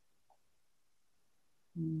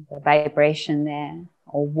 the vibration there,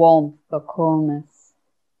 or warmth or coolness.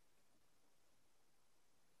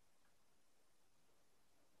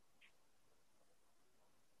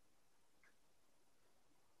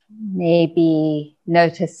 Maybe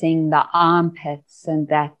noticing the armpits and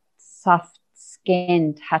that soft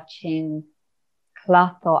skin touching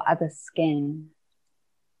cloth or other skin.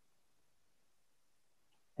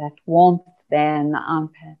 That warmth there in the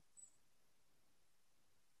armpits.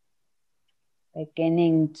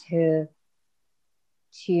 Beginning to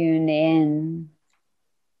tune in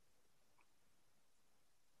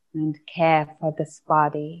and care for this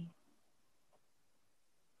body,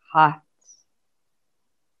 heart,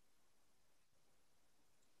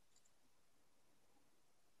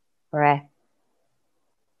 breath.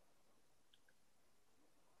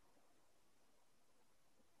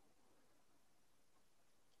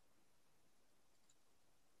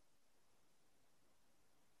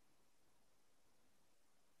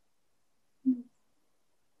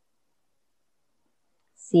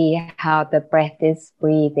 See how the breath is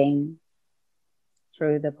breathing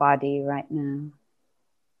through the body right now.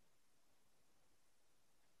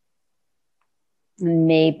 And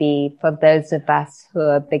maybe for those of us who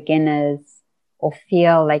are beginners or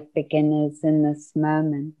feel like beginners in this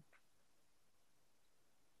moment,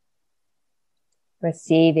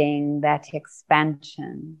 receiving that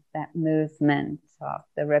expansion, that movement of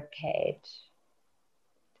the ribcage,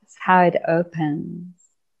 just how it opens.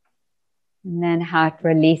 And then how it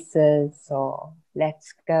releases or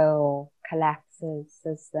lets go or collapses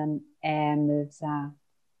as the air moves out.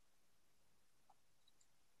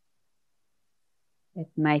 It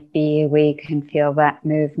might be we can feel that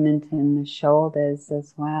movement in the shoulders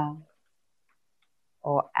as well,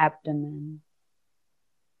 or abdomen.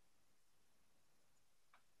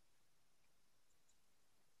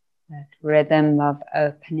 That rhythm of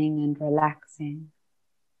opening and relaxing.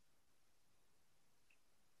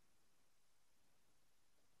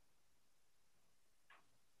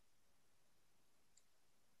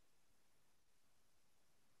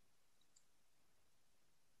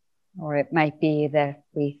 Or it might be that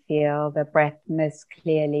we feel the breath most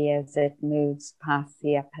clearly as it moves past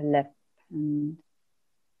the upper lip and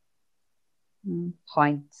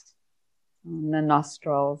Point on the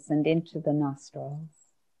nostrils and into the nostrils.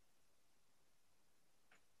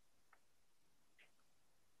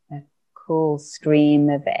 A cool stream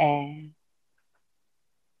of air.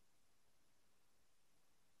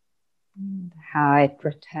 And how it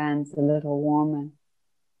returns a little warmer.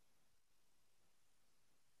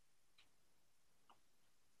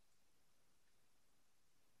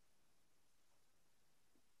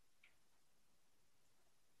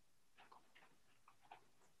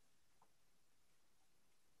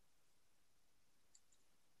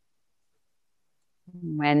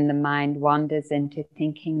 When the mind wanders into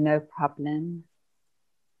thinking, no problem.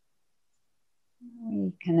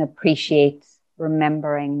 We can appreciate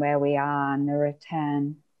remembering where we are and the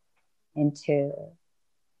return into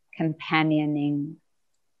companioning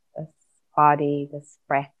this body, this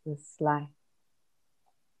breath, this life.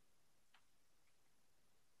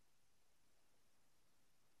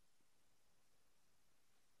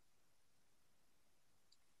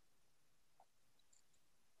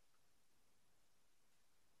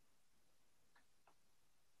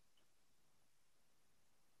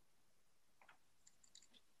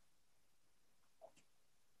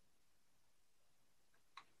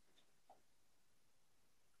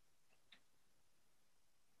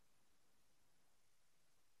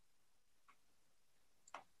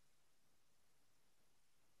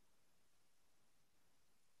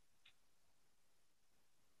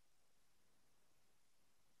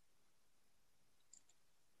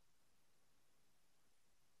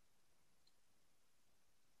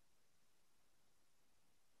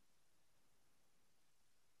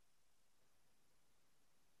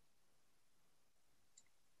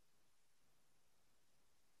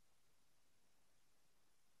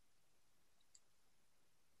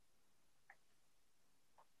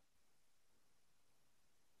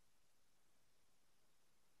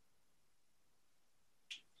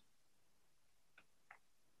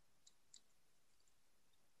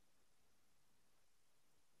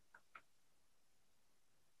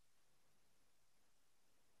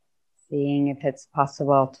 Seeing if it's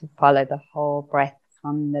possible to follow the whole breath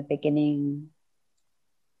from the beginning,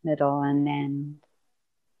 middle, and end.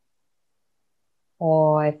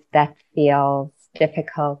 Or if that feels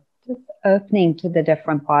difficult, just opening to the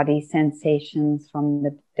different body sensations from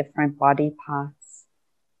the different body parts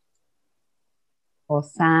or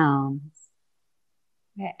sounds,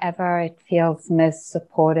 wherever it feels most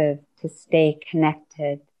supportive to stay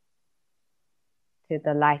connected to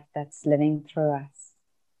the life that's living through us.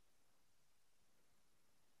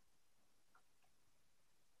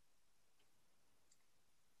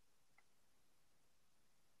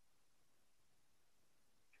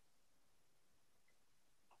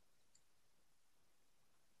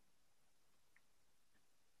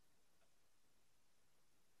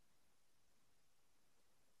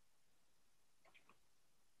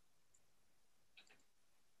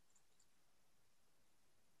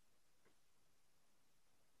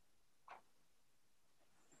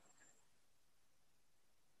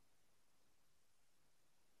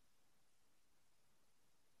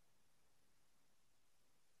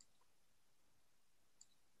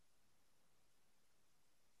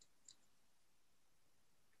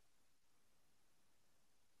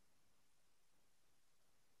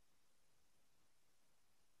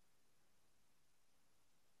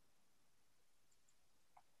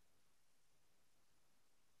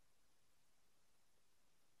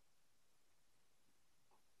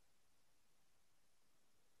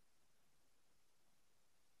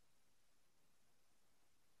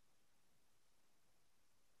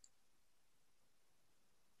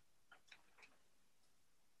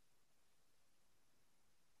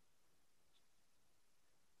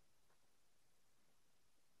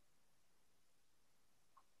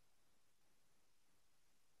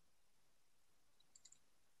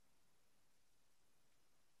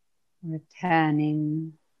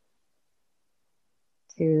 Returning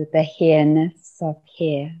to the here-ness of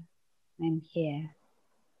here and here.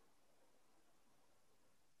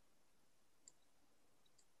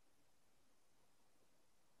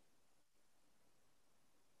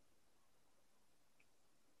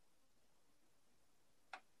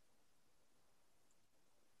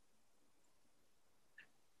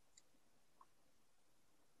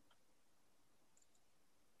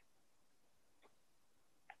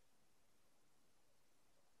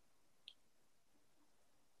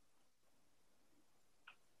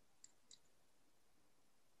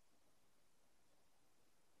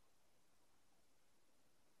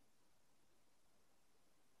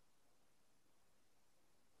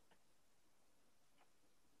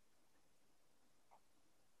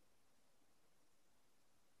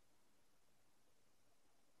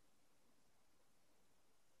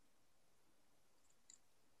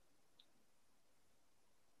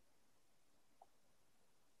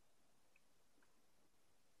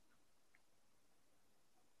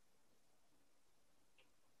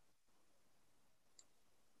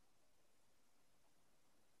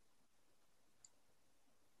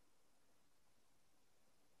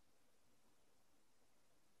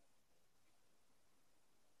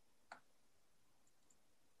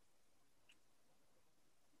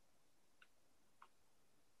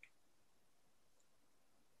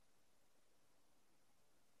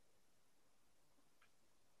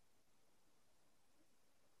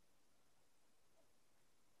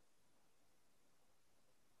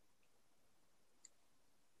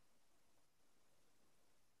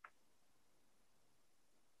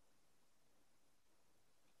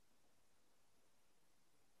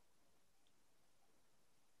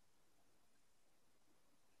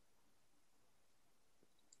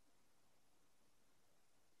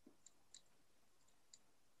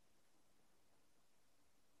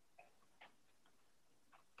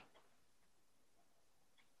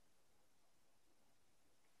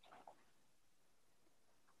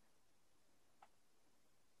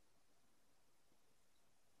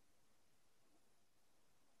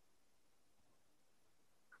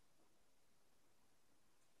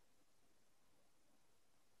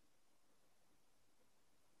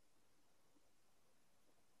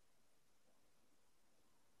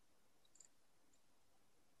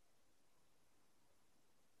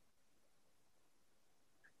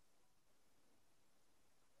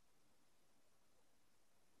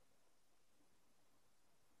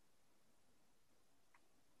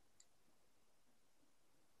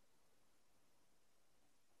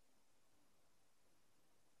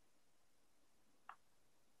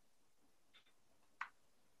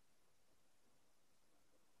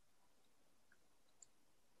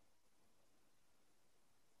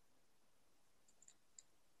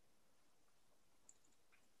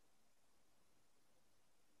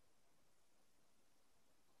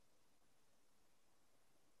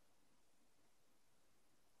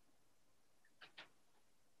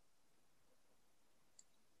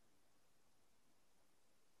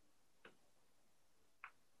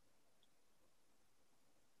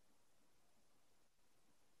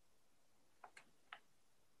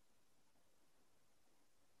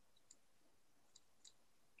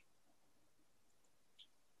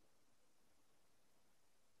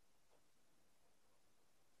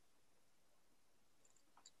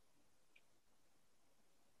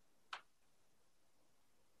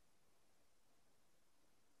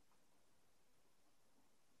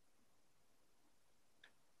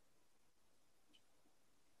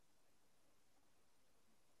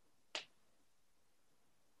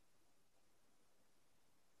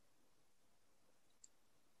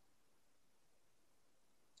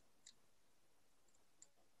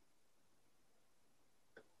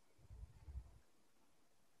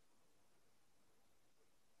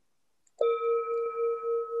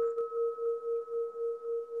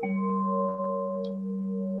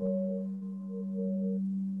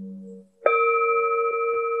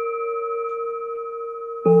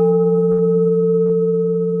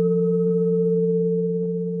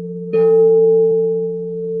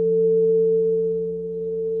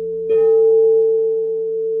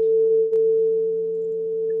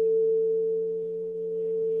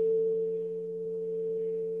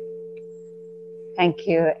 Thank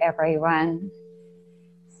you, everyone.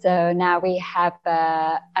 So now we have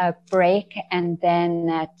a break, and then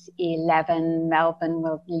at 11, Melvin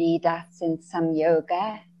will lead us in some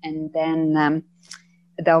yoga, and then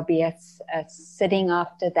there'll be a sitting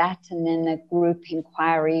after that, and then a group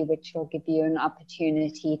inquiry, which will give you an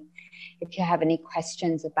opportunity if you have any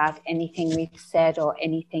questions about anything we've said or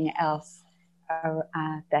anything else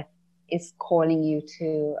that is calling you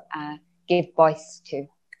to give voice to.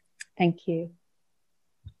 Thank you.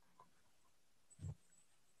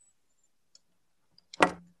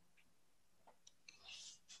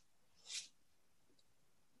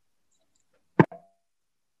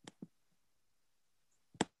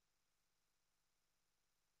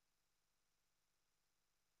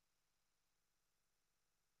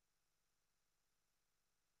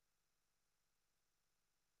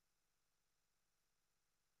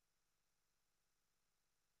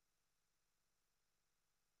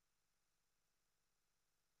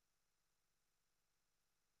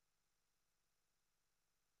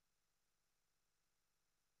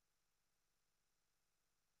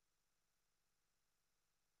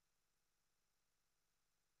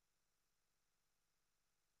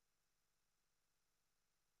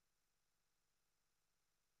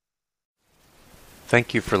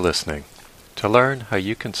 Thank you for listening. To learn how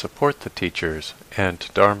you can support the teachers and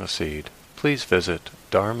Dharma Seed, please visit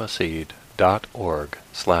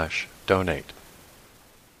dharmaseed.org/donate.